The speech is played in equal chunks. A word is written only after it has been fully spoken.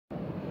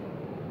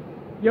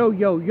Yo,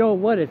 yo, yo,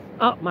 what is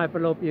up, my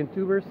fallopian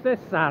tubers?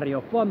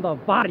 Cesario from the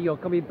barrio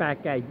coming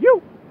back at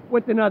you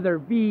with another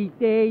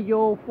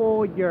video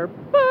for your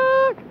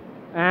buck.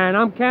 And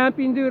I'm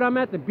camping, dude. I'm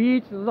at the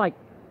beach. There's like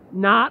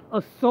not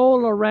a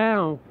soul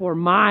around for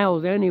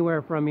miles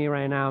anywhere from me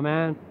right now,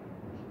 man.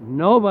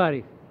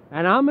 Nobody.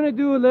 And I'm going to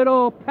do a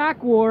little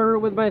pack war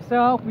with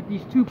myself with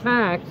these 2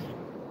 packs.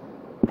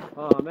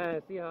 Oh,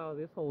 man, see how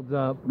this holds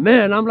up.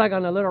 Man, I'm like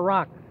on a little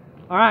rock.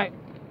 All right.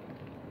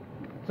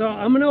 So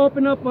I'm going to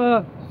open up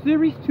a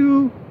Series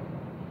 2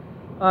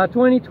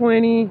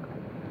 2020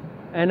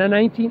 and a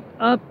 19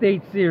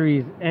 update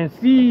series and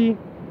see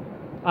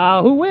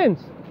who wins.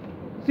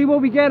 See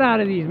what we get out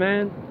of these,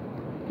 man.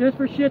 Just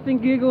for shits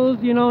and giggles,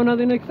 you know,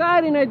 nothing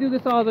exciting. I do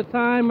this all the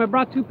time. I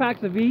brought 2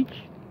 packs of each.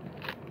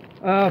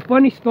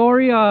 Funny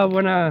story,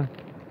 when I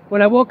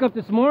woke up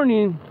this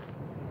morning,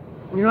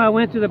 you know, I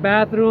went to the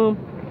bathroom.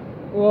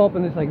 We'll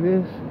open this like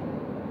this.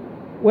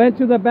 Went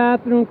to the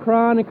bathroom,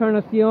 Cron,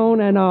 Encarnacion,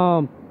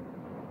 and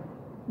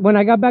when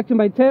I got back to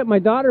my tent, my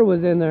daughter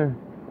was in there.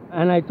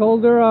 And I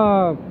told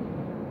her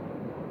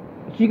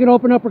she could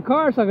open up her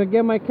car so I could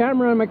get my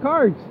camera and my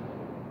cards.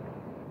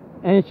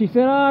 And she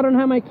said, oh, I don't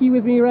have my key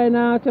with me right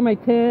now to my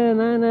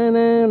tent,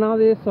 and all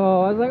this. So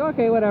I was like,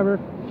 okay, whatever.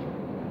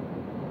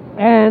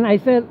 And I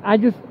said, I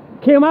just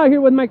came out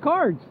here with my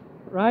cards,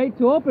 right,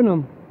 to open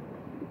them.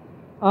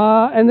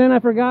 And then I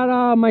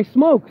forgot my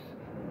smokes.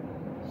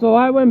 So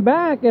I went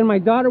back and my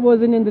daughter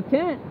wasn't in the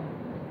tent.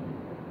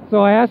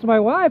 So I asked my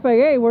wife, like,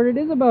 hey, where did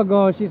Isabel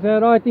go? She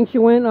said, oh, I think she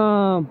went,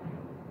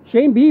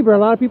 Shane Bieber. A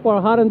lot of people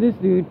are hot on this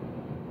dude.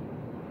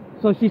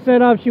 So she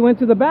said she went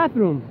to the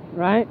bathroom,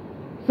 right?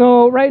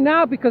 So right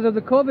now, because of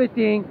the COVID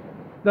thing,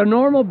 the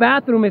normal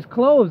bathroom is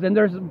closed and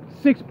there's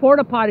 6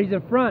 porta potties in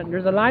front.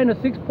 There's a line of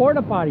 6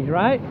 porta potties,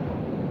 right?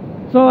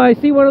 So I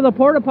see one of the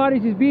porta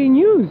potties is being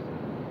used.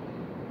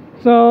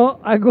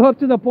 So I go up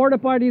to the porta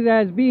potty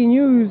that's being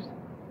used.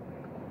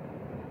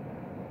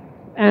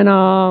 And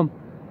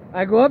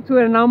I go up to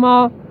it and I'm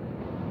all,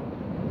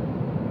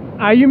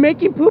 are you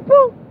making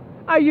poo-poo?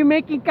 Are you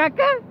making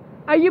caca?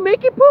 Are you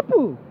making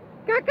poo-poo?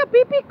 Caca,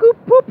 pee-pee,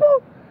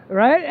 poo-poo?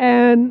 Right?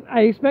 And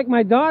I expect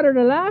my daughter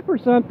to laugh or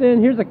something.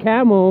 Here's a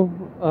Camel,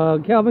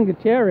 Kelvin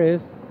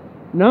Gutierrez,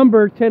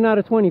 number 10 out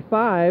of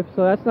 25.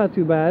 So that's not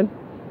too bad.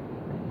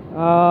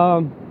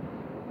 Let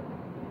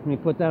me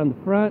put that on the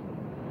front.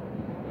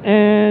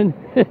 And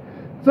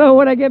so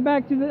when I get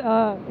back to the,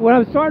 when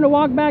I'm starting to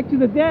walk back to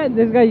the den,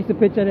 this guy used to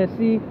pitch at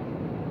SC.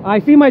 I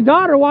see my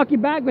daughter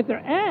walking back with her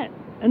aunt.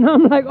 And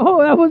I'm like,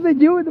 oh, that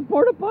wasn't you in the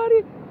porta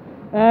potty?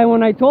 And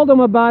when I told him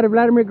about it,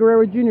 Vladimir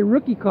Guerrero Jr.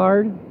 rookie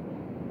card,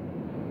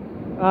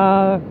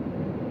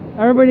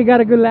 everybody got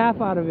a good laugh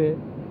out of it.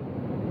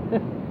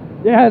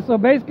 Yeah, so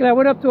basically I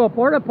went up to a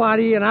porta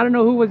potty and I don't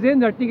know who was in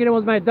there, thinking it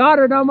was my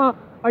daughter. And I'm like,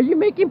 are you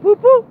making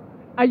poo-poo?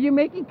 Are you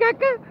making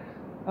caca?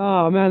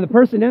 Oh man, the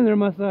person in there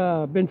must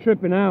have been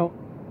tripping out.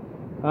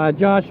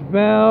 Josh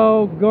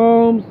Bell,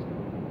 Gomes,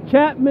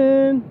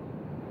 Chapman,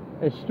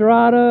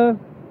 Estrada.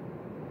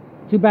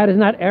 Too bad it's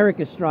not Eric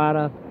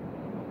Estrada.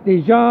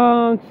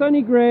 DeJong,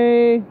 Sonny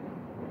Gray,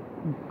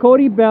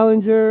 Cody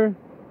Bellinger,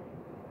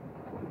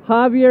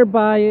 Javier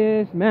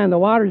Baez. Man, the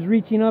water's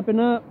reaching up and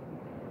up.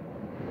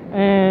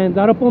 And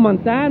Daropo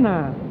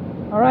Montana.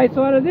 Alright,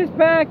 so out of this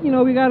pack, you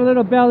know, we got a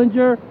little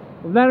Bellinger,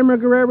 Vladimir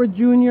Guerrero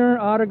Jr.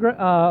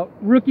 autograph,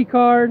 rookie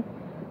card.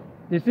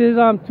 This is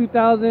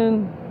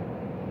 2000.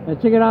 And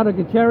check it out, a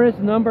Gutierrez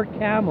number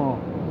Camel.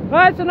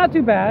 Alright, so not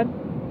too bad.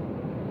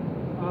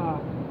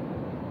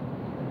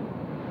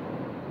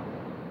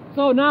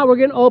 So now we're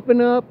gonna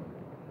open up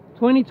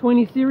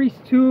 2020 Series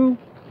 2.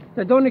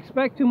 I don't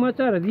expect too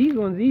much out of these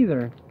ones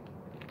either.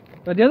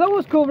 But the other one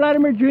was cool,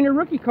 Vladimir Jr.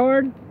 rookie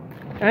card.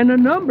 And a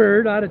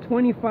numbered out of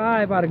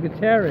 25 out of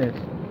Gutierrez.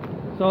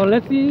 So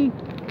let's see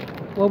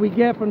what we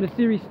get from the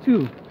Series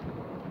 2.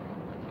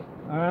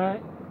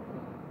 Alright.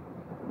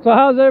 So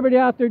how's everybody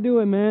out there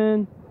doing,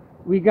 man?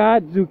 We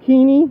got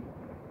Zucchini.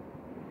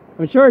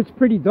 I'm sure it's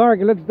pretty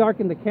dark. It looks dark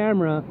in the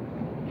camera.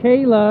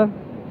 Kayla.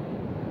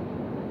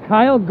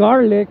 Kyle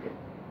Garlic.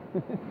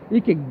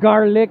 You can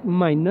garlic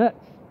my nuts.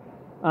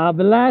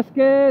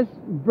 Velasquez.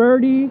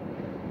 Birdie.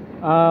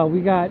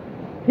 We got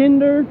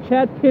Pinder.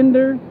 Chad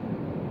Pinder.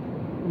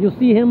 You'll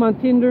see him on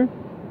Tinder.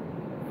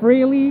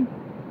 Fraley.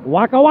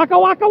 Waka Waka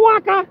Waka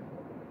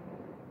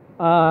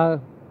Waka.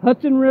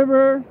 Hudson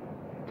River.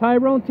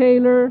 Tyrone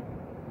Taylor.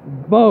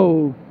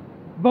 Bo.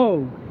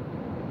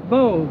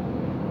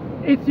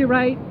 It's your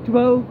right to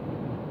vote.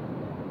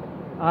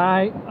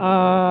 Alright.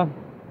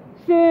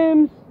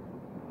 Sims.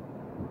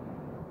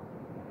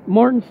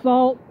 Morton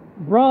Salt.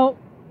 Brault.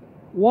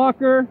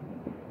 Walker.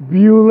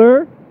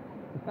 Bueller.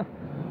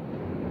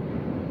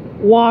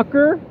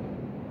 Walker.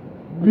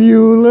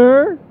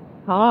 Bueller.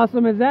 How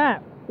awesome is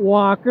that?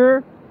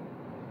 Walker.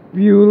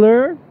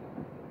 Bueller.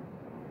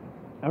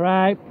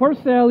 Alright.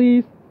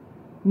 Porcellis.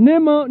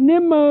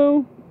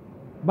 Nimmo.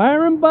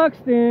 Byron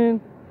Buxton.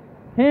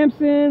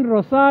 Hampson.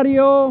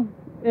 Rosario.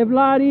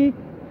 Evladi.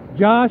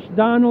 Josh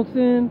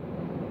Donaldson.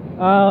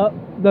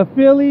 The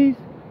Phillies.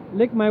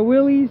 Lick My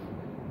Willies.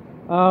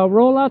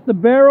 Roll out the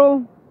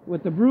barrel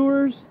with the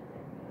Brewers.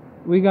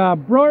 We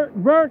got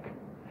Burke.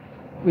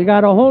 We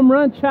got a home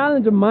run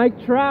challenge of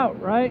Mike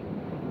Trout, right?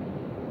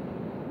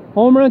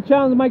 Home run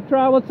challenge of Mike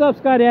Trout. What's up,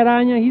 Scotty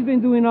Arana? He's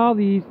been doing all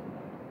these.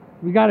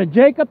 We got a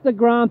Jacob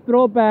deGrom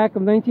throwback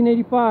of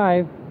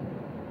 1985.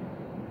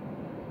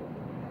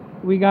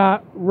 We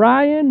got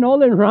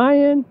Nolan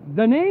Ryan.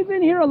 The names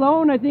in here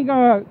alone, I think,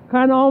 are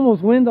kind of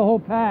almost win the whole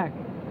pack.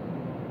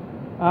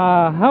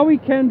 Howie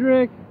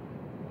Kendrick,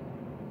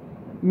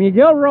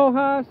 Miguel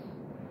Rojas,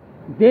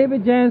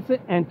 David Jansen,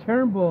 and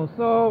Turnbull.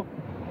 So,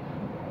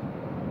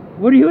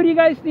 who do you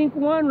guys think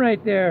won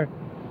right there?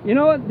 You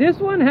know what? This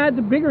one had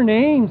the bigger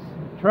names.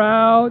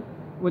 Trout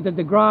with the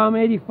deGrom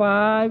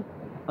 85,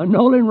 a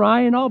Nolan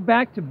Ryan, all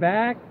back to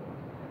back.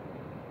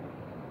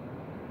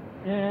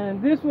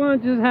 And this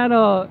one just had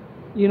a,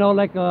 you know,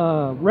 like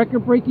a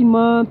record-breaking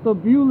month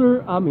of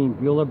Bellinger.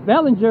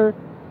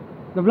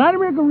 The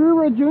Vladimir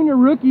Guerrero Jr.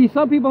 rookie,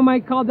 some people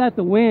might call that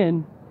the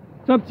win.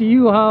 It's up to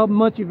you how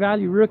much you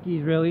value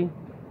rookies, really.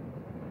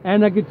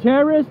 And a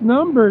Gutierrez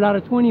numbered out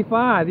of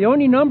 25. The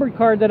only numbered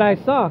card that I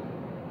saw.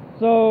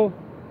 So,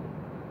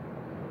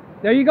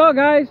 there you go,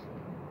 guys.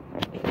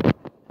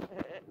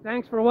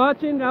 Thanks for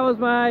watching. That was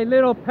my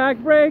little pack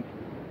break.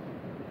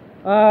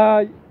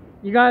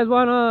 You guys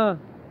wanna...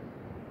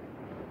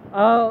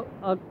 I'll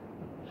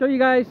show you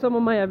guys some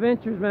of my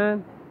adventures,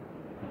 man.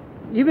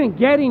 Even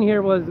getting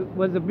here was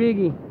a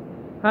biggie.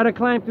 How to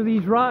climb through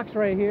these rocks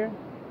right here.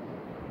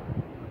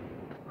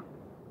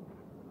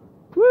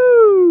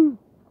 Woo!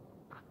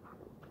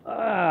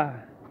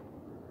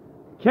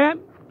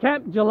 Camp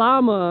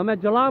Jalama. I'm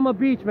at Jalama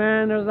Beach,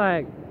 man. There's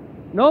like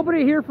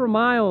nobody here for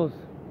miles.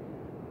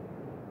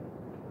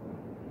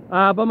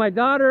 But my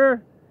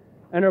daughter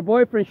and her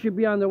boyfriend should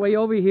be on their way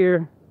over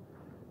here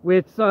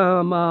with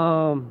some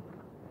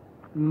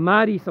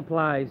Mari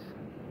supplies.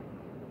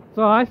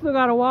 So I still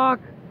gotta walk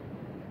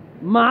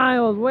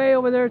miles way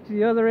over there to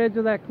the other edge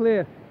of that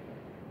cliff.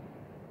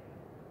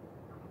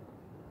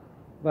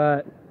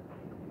 But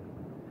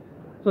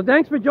so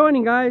thanks for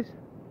joining, guys.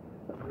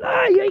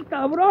 Ay,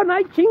 cabrón,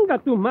 ay,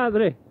 chinga tu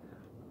madre.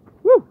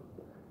 Woo!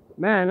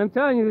 Man, I'm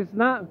telling you, it's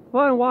not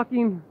fun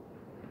walking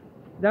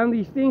down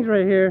these things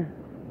right here.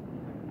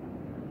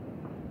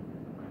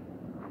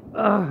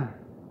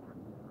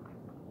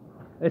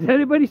 Is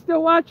anybody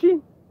still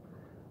watching?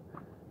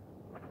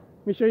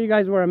 Let me show you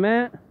guys where I'm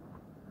at.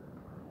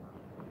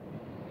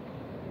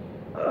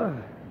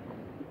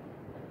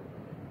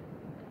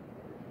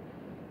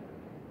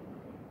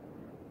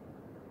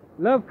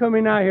 Love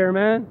coming out here,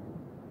 man.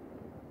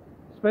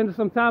 Spending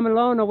some time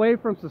alone away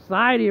from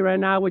society right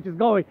now, which is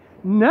going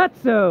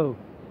nutso.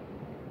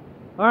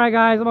 Alright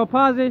guys, I'm gonna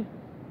pause it.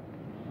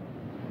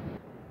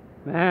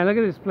 Man, look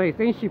at this place.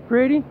 Ain't she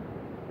pretty?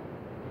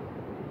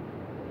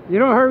 You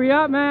don't hurry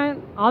up,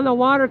 man. All the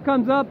water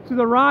comes up to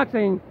the rocks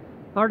and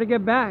hard to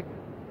get back.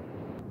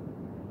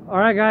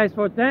 Alright guys,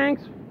 so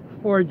thanks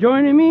for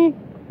joining me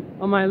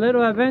on my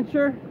little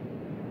adventure.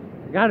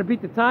 I gotta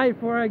beat the tide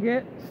before I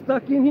get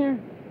stuck in here.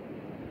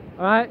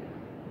 Alright,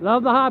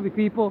 love the hobby,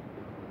 people.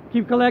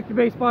 Keep collecting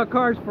baseball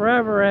cards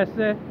forever, I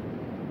said.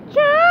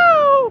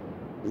 Ciao!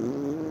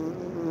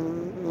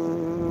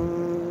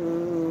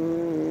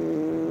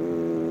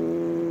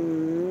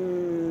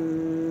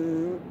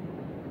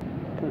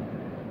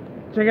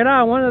 Check it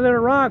out, one of the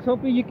rocks,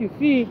 hopefully you can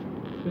see,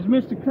 is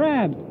Mr.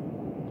 Crab.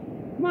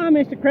 Come on,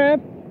 Mr. Crab.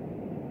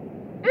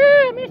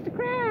 Ah, Mr.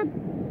 Crab.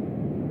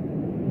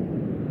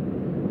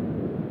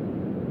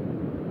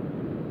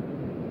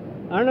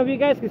 I don't know if you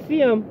guys can see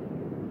him.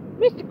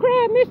 Mr.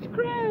 Crab, Mr.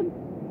 Crab.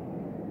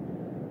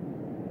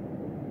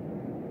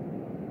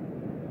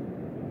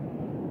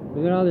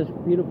 Look at all this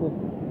beautiful.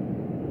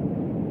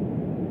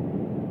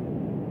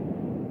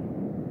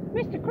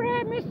 Mr.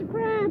 Crab, Mr.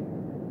 Crab.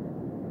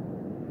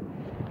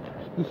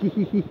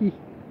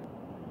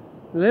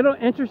 A little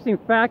interesting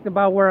fact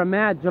about where I'm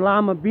at,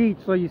 Jalama Beach.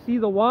 So you see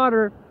the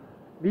water,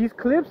 these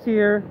cliffs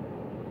here,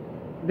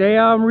 they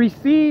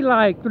recede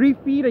like 3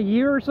 feet a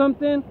year or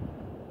something.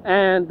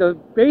 And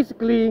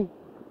basically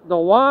the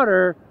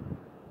water,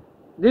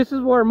 this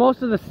is where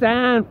most of the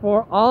sand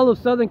for all of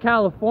Southern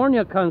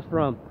California comes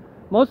from.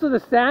 Most of the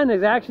sand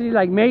is actually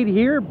like made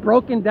here,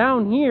 broken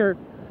down here,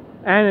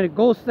 and it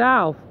goes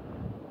south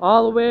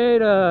all the way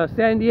to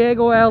San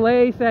Diego,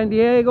 LA, San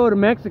Diego to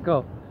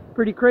Mexico.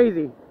 Pretty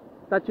crazy.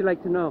 Thought you'd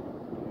like to know.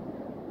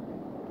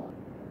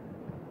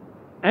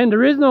 And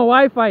there is no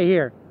Wi-Fi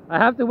here. I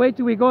have to wait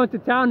till we go into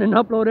town and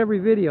upload every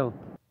video.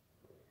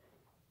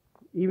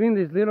 Even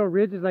these little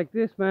ridges like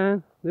this,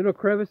 man, little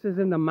crevices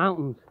in the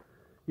mountains,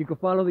 you could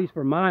follow these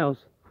for miles.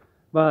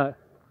 But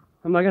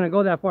I'm not gonna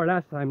go that far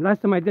last time.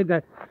 Last time I did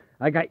that,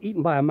 I got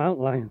eaten by a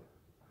mountain lion.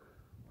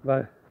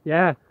 But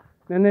yeah,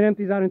 then it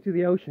empties out into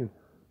the ocean.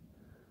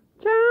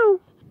 Ciao!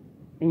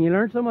 And you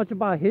learn so much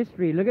about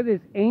history. Look at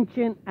this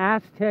ancient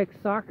Aztec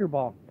soccer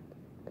ball.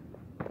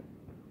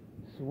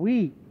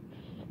 Sweet.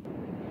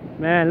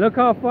 Man, look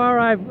how far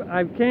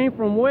I've came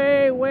from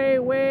way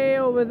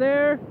over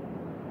there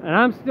And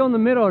I'm still in the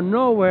middle of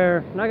nowhere,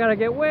 and I gotta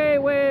get way,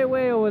 way,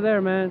 way over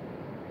there, man.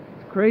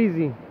 It's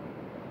crazy.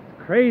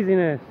 It's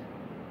craziness.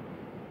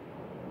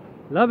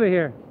 Love it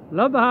here.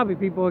 Love the hobby,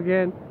 people,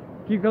 again.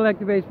 Keep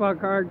collecting baseball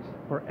cards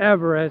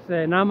forever, I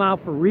said, and I'm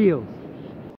out for reals.